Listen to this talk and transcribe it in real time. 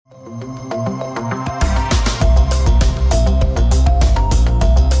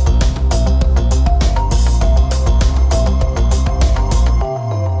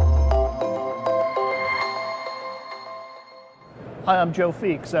I'm Joe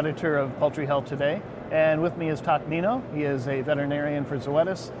Feeks, editor of Poultry Health Today, and with me is Tak Nino. He is a veterinarian for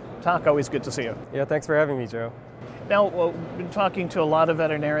Zoetis. Tak, always good to see you. Yeah, thanks for having me, Joe. Now, we've been talking to a lot of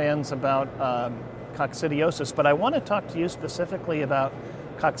veterinarians about coccidiosis, but I want to talk to you specifically about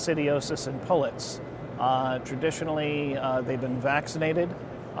coccidiosis in pullets. Traditionally, they've been vaccinated.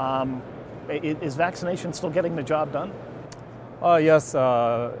 Is vaccination still getting the job done? Yes,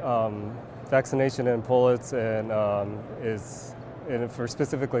 vaccination in pullets and for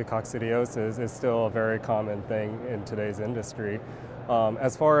specifically coccidiosis is still a very common thing in today's industry.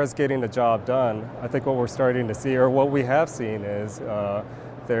 As far as getting the job done, I think what we're starting to see, or what we have seen, is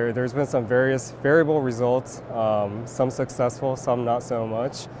there's been some various variable results, some successful, some not so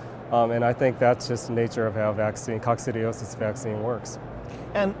much, and I think that's just the nature of how coccidiosis vaccine works.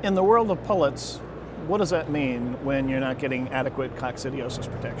 And in the world of pullets, what does that mean when you're not getting adequate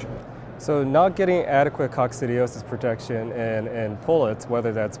coccidiosis protection? So not getting adequate coccidiosis protection in pullets,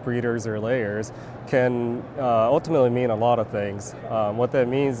 whether that's breeders or layers, can ultimately mean a lot of things. What that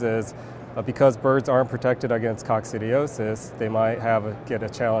means is because birds aren't protected against coccidiosis, they might get a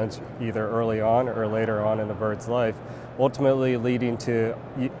challenge either early on or later on in the bird's life, ultimately leading to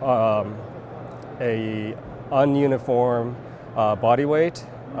a ununiform body weight,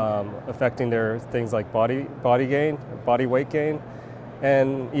 affecting their things like body weight gain,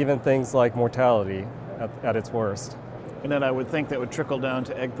 and even things like mortality at its worst. And then I would think that would trickle down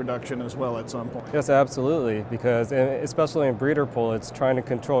to egg production as well at some point. Yes, absolutely, because especially in breeder pullets, trying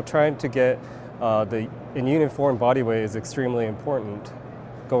to get the uniform body weight is extremely important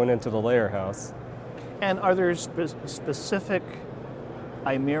going into the layer house. And are there specific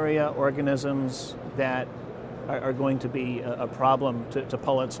Eimeria organisms that are going to be a problem to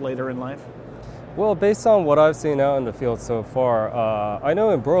pullets later in life? Well, based on what I've seen out in the field so far, I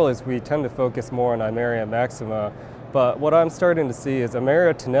know in broilers we tend to focus more on Eimeria maxima, but what I'm starting to see is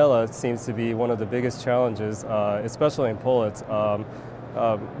Eimeria tenella seems to be one of the biggest challenges, especially in pullets,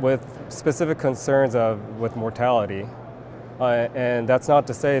 with specific concerns with mortality. And that's not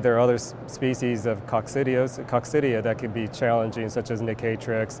to say there are other species of coccidia that can be challenging, such as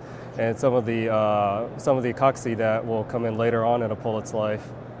Nicatrix and some of the cocci that will come in later on in a pullet's life.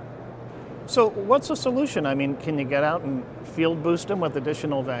 So what's the solution? I mean, can you get out and field boost them with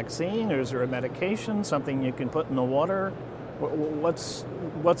additional vaccine, or is there a medication, something you can put in the water? What's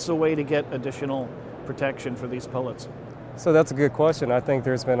the way to get additional protection for these pullets? So that's a good question. I think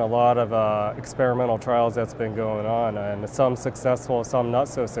there's been a lot of experimental trials that's been going on, and some successful, some not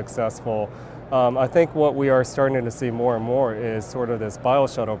so successful. I think what we are starting to see more and more is sort of this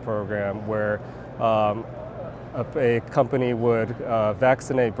bioshuttle program where a company would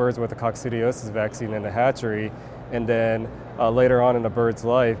vaccinate birds with a coccidiosis vaccine in the hatchery, and then later on in the bird's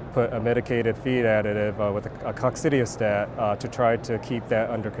life put a medicated feed additive with a coccidiostat to try to keep that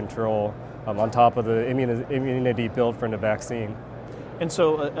under control on top of the immunity built from the vaccine. And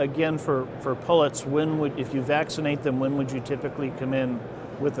so again, for pullets, if you vaccinate them, when would you typically come in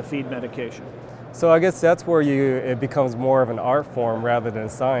with the feed medication? So I guess that's where it becomes more of an art form rather than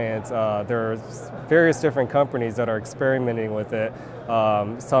science. There are various different companies that are experimenting with it.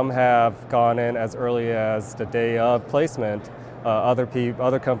 Some have gone in as early as the day of placement.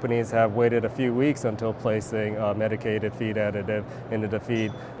 Other companies have waited a few weeks until placing medicated feed additive into the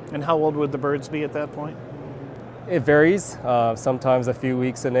feed. And how old would the birds be at that point? It varies. Sometimes a few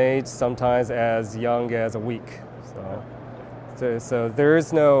weeks in age, sometimes as young as a week. So there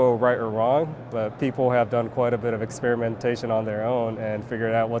is no right or wrong, but people have done quite a bit of experimentation on their own and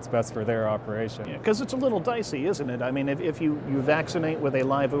figured out what's best for their operation. Because it's a little dicey, isn't it? I mean, if you vaccinate with a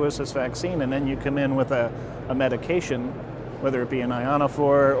live oocyst vaccine and then you come in with a medication, whether it be an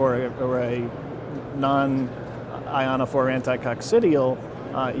ionophore or a non-ionophore anticoccidial,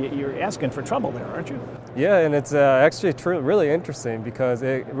 you're asking for trouble there, aren't you? Yeah, and it's actually really interesting because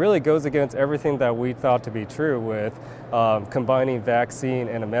it really goes against everything that we thought to be true with combining vaccine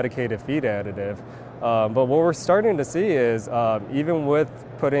and a medicated feed additive. But what we're starting to see is even with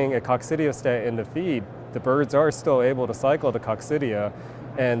putting a coccidiostat in the feed, the birds are still able to cycle the coccidia,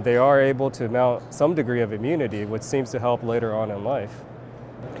 and they are able to mount some degree of immunity, which seems to help later on in life.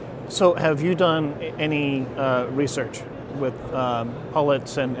 So have you done any research with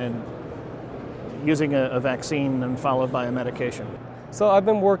pullets and using a vaccine and followed by a medication? So I've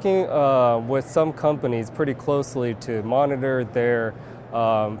been working with some companies pretty closely to monitor their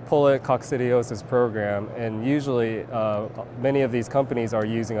pullet coccidiosis program, and usually many of these companies are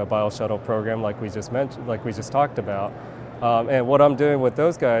using a bioshuttle program like we just talked about. And what I'm doing with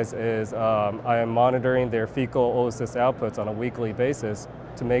those guys is I am monitoring their fecal oocyst outputs on a weekly basis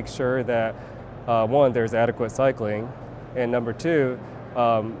to make sure that one, there's adequate cycling, and number two,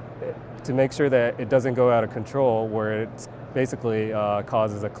 to make sure that it doesn't go out of control where it basically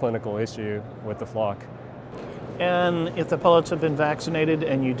causes a clinical issue with the flock. And if the pullets have been vaccinated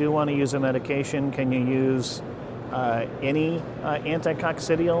and you do want to use a medication, can you use any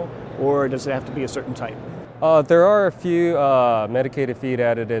anticoccidial, or does it have to be a certain type? There are a few medicated feed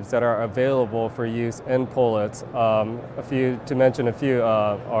additives that are available for use in pullets. To mention a few,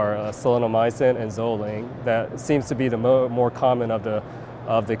 are selenomycin and Zoling. That seems to be the more common of the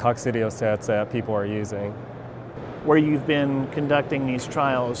coccidiostats that people are using. Where you've been conducting these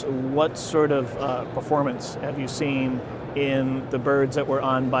trials, what sort of performance have you seen in the birds that were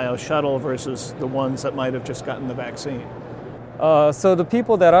on BioShuttle versus the ones that might have just gotten the vaccine? So the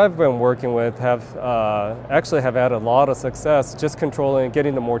people that I've been working with have actually had a lot of success just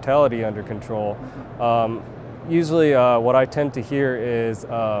getting the mortality under control. Usually what I tend to hear is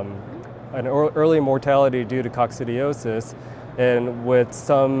an early mortality due to coccidiosis, and with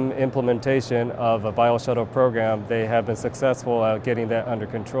some implementation of a BioShuttle program, they have been successful at getting that under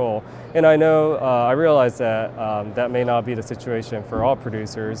control. And I realize that that may not be the situation for all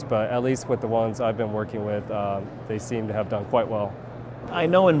producers, but at least with the ones I've been working with, they seem to have done quite well. I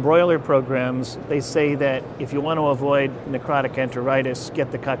know in broiler programs, they say that if you want to avoid necrotic enteritis,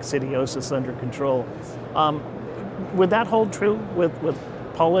 get the coccidiosis under control. Would that hold true with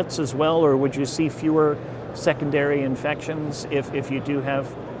pullets as well, or would you see fewer secondary infections if you do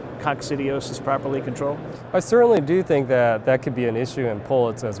have coccidiosis properly controlled? I certainly do think that could be an issue in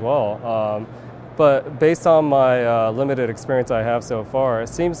pullets as well. But based on my limited experience I have so far, it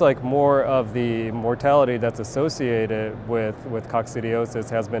seems like more of the mortality that's associated with coccidiosis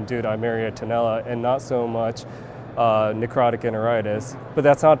has been due to Eimeria tenella and not so much necrotic enteritis. But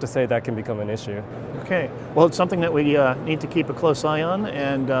that's not to say that can become an issue. Okay. Well, it's something that we need to keep a close eye on,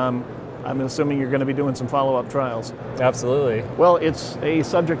 and I'm assuming you're going to be doing some follow-up trials. Absolutely. Well, it's a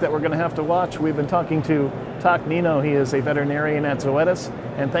subject that we're going to have to watch. We've been talking to Tak Nino. He is a veterinarian at Zoetis.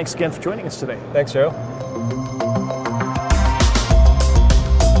 And thanks again for joining us today. Thanks, Joe.